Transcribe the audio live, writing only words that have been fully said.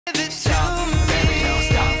Stop, baby, don't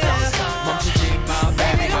stop, don't stop. 멈추지 마,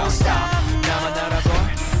 baby, don't stop. 나만 알아볼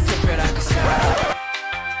특별한 그 사람.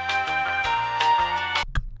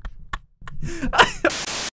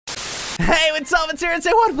 Hey, what's up? It's Aaron.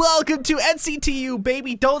 Say what? Welcome to NCT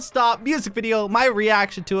Baby Don't Stop music video. My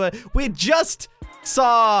reaction to it. We just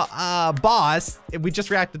saw Boss. We just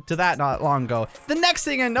reacted to that not long ago. The next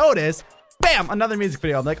thing I noticed, bam, another music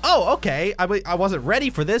video. I'm like, oh, okay. I wasn't ready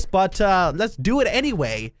for this, but let's do it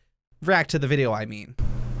anyway. React to the video, I mean.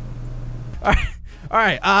 All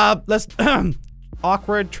right. Let's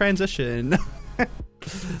awkward transition.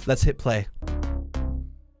 Let's hit play.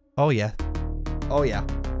 Oh yeah. Oh yeah.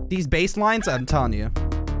 These bass lines, I'm telling you.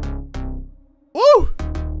 Woo!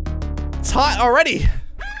 It's hot already.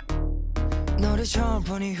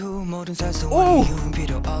 Oh!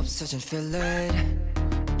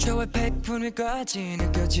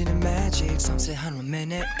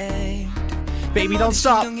 Baby, don't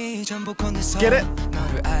stop. Get it?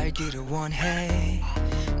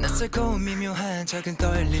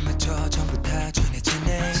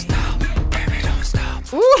 Stop, baby, don't stop.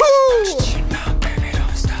 Woohoo!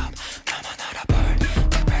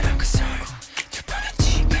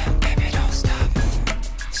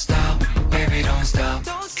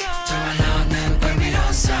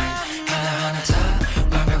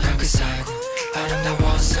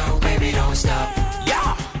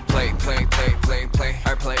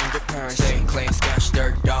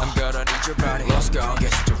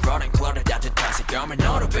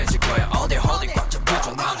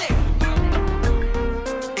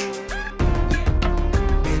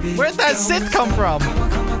 Where'd that synth come from?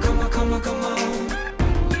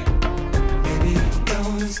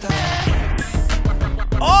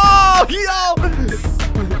 Oh, yo!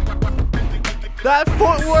 That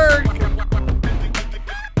footwork!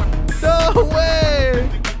 No way!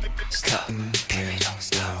 Stop, baby, don't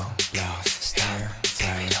stop.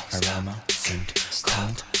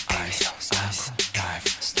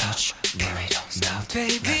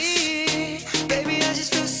 Baby, I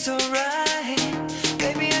just feel so right.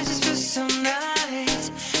 Baby, I just feel so nice.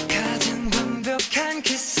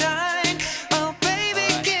 Oh, baby,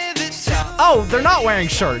 give it to. Oh, they're not wearing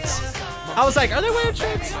shirts. I was like, are they wearing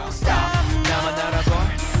shirts?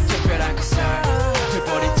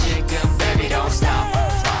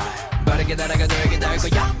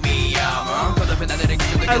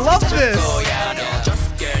 I love this.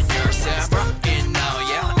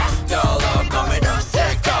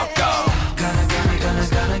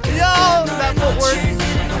 Yo, that footwork.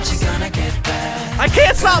 I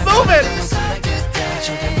can't stop moving.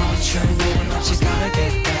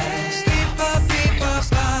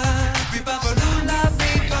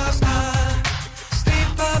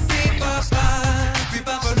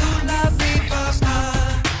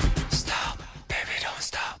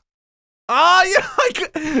 Oh, yeah,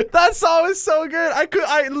 that song is so good.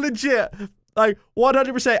 I legit, like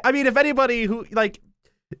 100%. I mean, if anybody who like,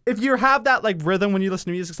 if you have that like rhythm when you listen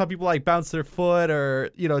to music, some people like bounce their foot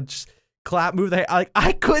or, you know, just clap, move their head.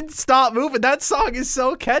 I couldn't stop moving. That song is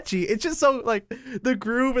so catchy. It's just so like the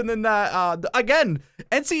groove, and then that again,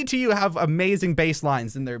 NCT have amazing bass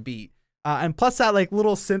lines in their beat, and plus that like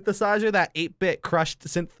little synthesizer, that 8-bit crushed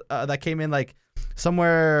synth that came in like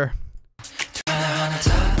somewhere.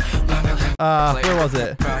 Where was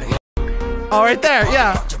it? Oh, right there,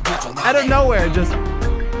 yeah. Out of nowhere, just.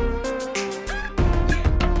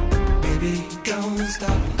 Baby, don't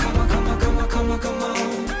stop. Come on, come on, come on, come on, come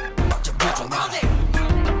on.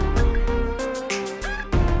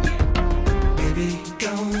 Baby,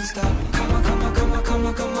 don't stop. Come on, come on, come on, come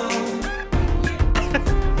on, come on.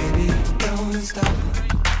 Baby, don't stop.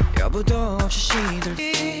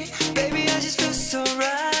 Baby, I just feel so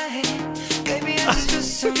right. Baby, I just feel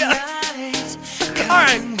so right.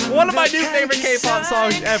 Alright, one of my new favorite K-pop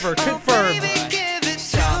songs ever, confirmed.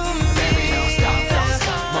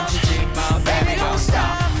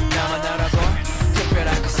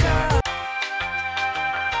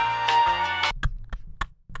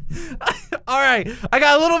 Alright, I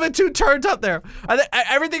got a little bit too turned up there.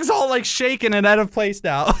 Everything's all like shaking and out of place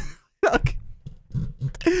now. That's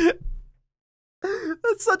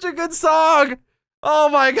such a good song. Oh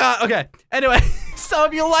my god. Okay, anyway. So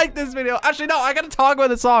if you like this video, actually no, I gotta talk about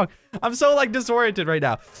the song. I'm so like disoriented right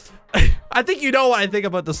now. I think you know what I think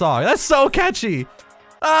about the song. That's so catchy.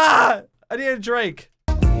 Ah, I need a drink.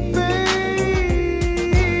 Baby,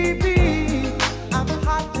 I'm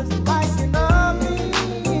hot just like you love me.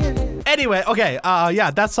 Anyway, okay,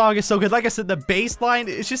 yeah, that song is so good. Like I said, the bass line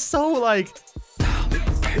is just so like,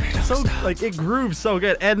 it's so like it grooves so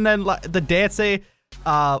good, and then like the dancing.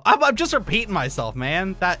 I'm just repeating myself,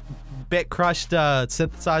 man. That bit crushed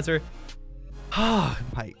synthesizer. Oh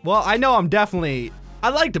my. Well, I know I'm definitely. I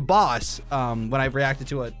liked Boss when I reacted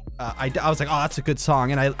to it. I was like, oh, that's a good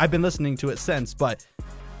song, and I've been listening to it since. But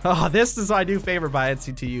oh, this is my new favorite by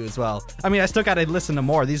NCTU as well. I mean, I still gotta listen to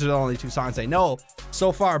more. These are the only 2 songs I know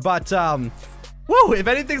so far. But woo, if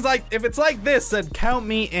it's like this, then count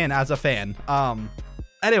me in as a fan.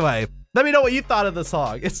 Anyway. Let me know what you thought of the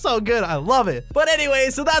song. It's so good. I love it. But anyway,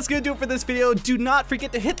 so that's gonna do it for this video. Do not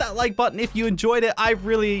forget to hit that like button if you enjoyed it. I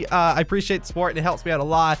really I appreciate the support. It helps me out a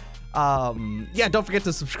lot. Yeah, don't forget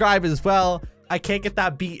to subscribe as well. I can't get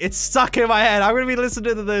that beat. It's stuck in my head. I'm gonna be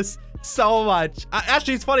listening to this so much.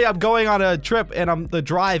 Actually, it's funny. I'm going on a trip and the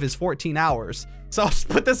drive is 14 hours. So I'll just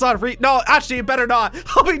put this on no, actually, it better not.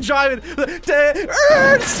 I'll be driving,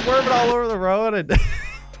 swerving all over the road and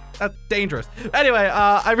that's dangerous. Anyway,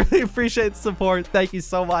 I really appreciate the support. Thank you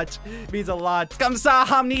so much. It means a lot.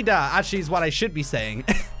 Kamsahamnida actually is what I should be saying.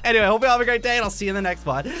 Anyway, hope you all have a great day and I'll see you in the next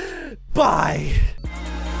one. Bye.